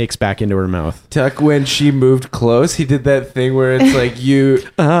snakes back into her mouth. Tuck, when she moved close, he did that thing where it's like you...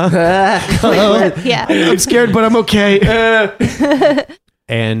 Yeah. I'm scared, but I'm okay.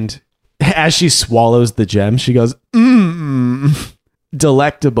 And as she swallows the gem, she goes,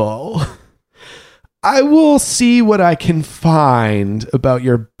 delectable. I will see what I can find about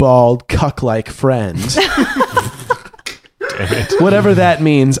your bald, cuck-like friend. Whatever that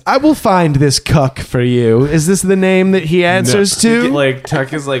means. I will find this cuck for you. Is this the name that he answers to? Like,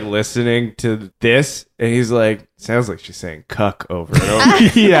 Tuck is like listening to this, and he's like, sounds like she's saying cuck over and over.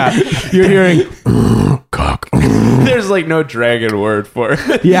 Yeah. You're hearing, cuck. There's like no dragon word for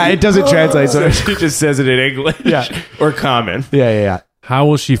it. Yeah, it doesn't translate. So So she just says it in English. Yeah. Or common. yeah. How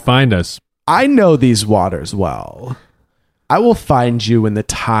will she find us? I know these waters well. I will find you when the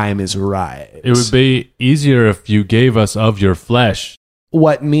time is right. It would be easier if you gave us of your flesh.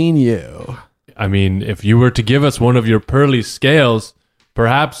 What mean you? I mean, if you were to give us one of your pearly scales,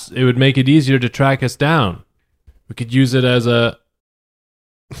 perhaps it would make it easier to track us down. We could use it as a...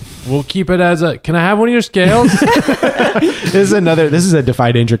 We'll keep it as a... Can I have one of your scales? This is a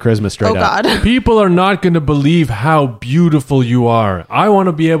Defy Danger Charisma straight Oh up. God. People are not going to believe how beautiful you are. I want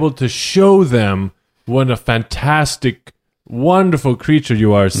to be able to show them what a fantastic, wonderful creature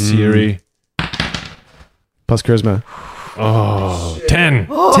you are, Siri. Plus Charisma. Oh, 10.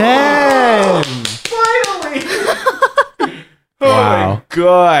 10! Finally! Wow. My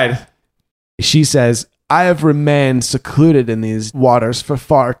God. She says, I have remained secluded in these waters for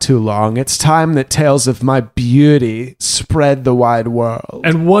far too long. It's time that tales of my beauty spread the wide world.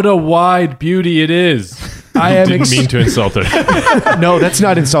 And what a wide beauty it is. I am Didn't mean to insult her. No, that's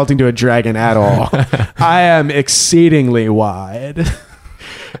not insulting to a dragon at all. I am exceedingly wide.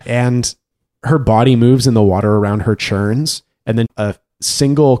 And her body moves and the water around her churns, and then a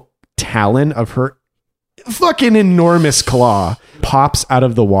single talon of her fucking enormous claw pops out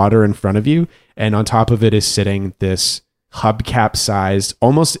of the water in front of you, and on top of it is sitting this hubcap sized,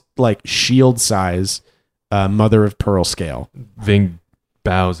 almost like shield size mother of pearl scale. Ving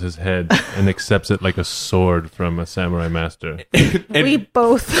bows his head and accepts it like a sword from a samurai master. We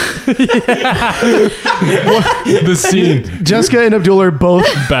both. The scene. Jessica and Abdul are both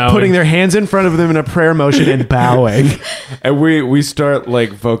Bowing. putting their hands in front of them in a prayer motion and bowing. And we start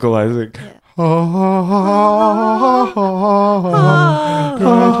like vocalizing.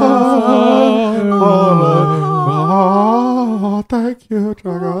 Oh, thank you,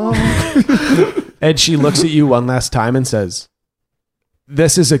 dragon. And she looks at you one last time and says,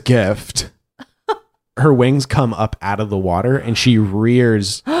 this is a gift. Her wings come up out of the water and she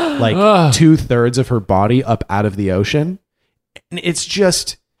rears like 2/3 of her body up out of the ocean. And it's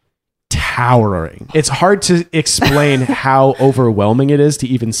just towering. It's hard to explain how overwhelming it is to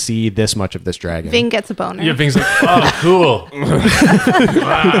even see this much of this dragon. Ving gets a boner. Yeah, Ving's like, oh, cool.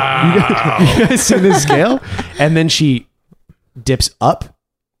 Wow. You guys see this scale? And then she dips up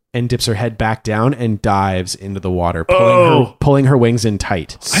and dips her head back down and dives into the water, pulling her wings in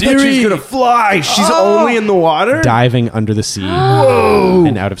tight, I thought she was going to fly. She's only in the water? diving under the sea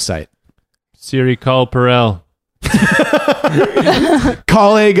and out of sight. Siri, call Perel.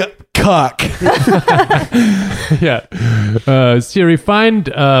 Calling cuck. Yeah. Siri, find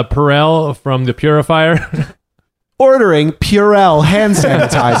Perel from the purifier. Ordering Purell hand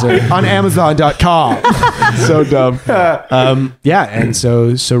sanitizer on Amazon.com. So dumb. Yeah, and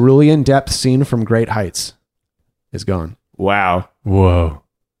so Cerulean Depths seen from great heights is gone. Wow. Whoa.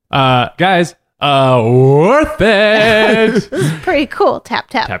 Guys, worth it. Pretty cool. Tap,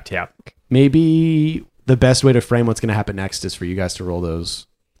 tap. Tap, tap. Maybe the best way to frame what's going to happen next is for you guys to roll those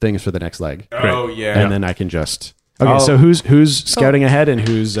things for the next leg. Oh, yeah. And then I can just... Okay, so who's scouting ahead and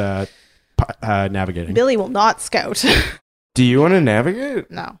who's navigating? Billy will not scout. Do you want to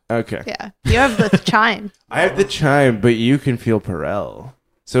navigate? No. Okay. Yeah. You have the chime. I have the chime, but you can feel Perel.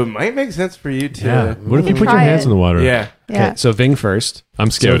 So it might make sense for you to... Yeah. What if you can put your try hands it. in the water? Yeah. Yeah. Okay, so Ving first.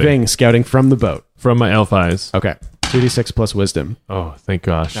 I'm So scouting. Ving, scouting from the boat. From my elf eyes. Okay. 2d6 plus wisdom. Oh, thank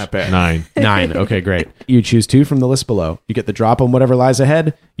gosh. Not bad. 9. 9. Okay, great. You choose 2 from the list below. You get the drop on whatever lies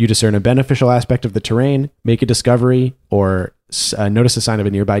ahead. You discern a beneficial aspect of the terrain, make a discovery, or notice a sign of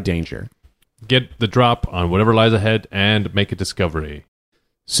a nearby danger. Get the drop on whatever lies ahead and make a discovery.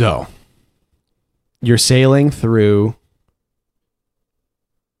 So, you're sailing through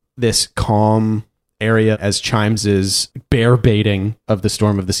this calm area as Chimes' bear baiting of the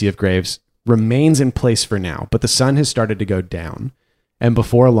Storm of the Sea of Graves remains in place for now, but the sun has started to go down, and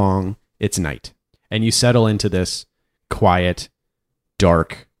before long, it's night. And you settle into this quiet,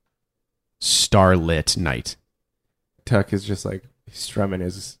 dark, starlit night. Tuck is just like strumming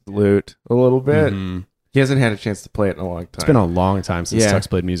his lute a little bit. Mhm. He hasn't had a chance to play it in a long time. It's been a long time since Yeah. Tuck's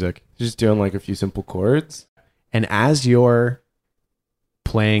played music. Just doing like a few simple chords. And as you're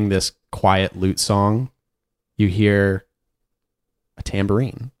playing this quiet lute song, you hear a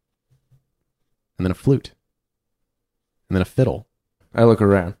tambourine, and then a flute, and then a fiddle. I look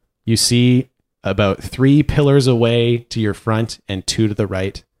around. You see about 3 pillars away to your front and 2 to the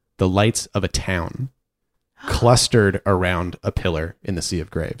right, the lights of a town clustered around a pillar in the Sea of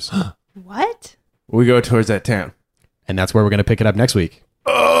Graves. What? We go towards that town. And that's where we're going to pick it up next week.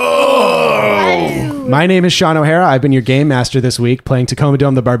 Oh! My name is Sean O'Hara. I've been your game master this week, playing Tacoma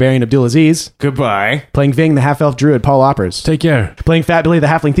Dome the Barbarian Abdulaziz, Goodbye. playing Ving the Half-Elf Druid Paul Oppers, Take care. playing Fat Billy the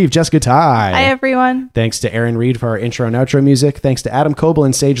Halfling Thief Jessica Ty. Hi, everyone. Thanks to Aaron Reed for our intro and outro music. Thanks to Adam Coble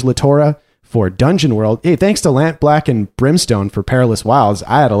and Sage Latora for Dungeon World. Hey, thanks to Lant Black and Brimstone for Perilous Wilds.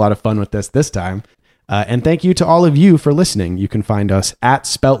 I had a lot of fun with this time. And thank you to all of you for listening. You can find us at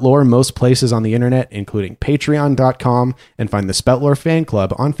Spoutlore most places on the internet, including patreon.com, and find the Spoutlore fan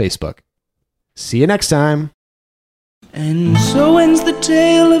club on Facebook. See you next time. And so ends the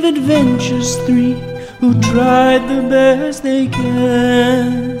tale of adventures 3 who tried the best they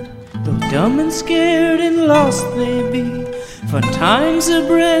can. Though dumb and scared and lost they be, fun times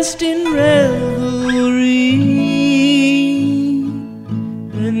abreast in revelry.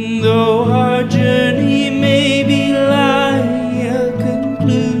 And though our journey may be like a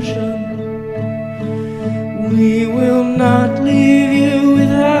conclusion, we will not leave you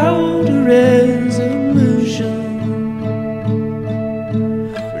without a resolution.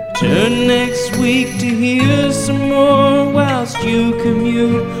 Return next week to hear some more whilst you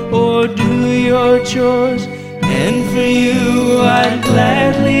commute or do your chores. And for you, I'd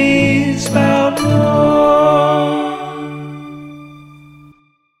gladly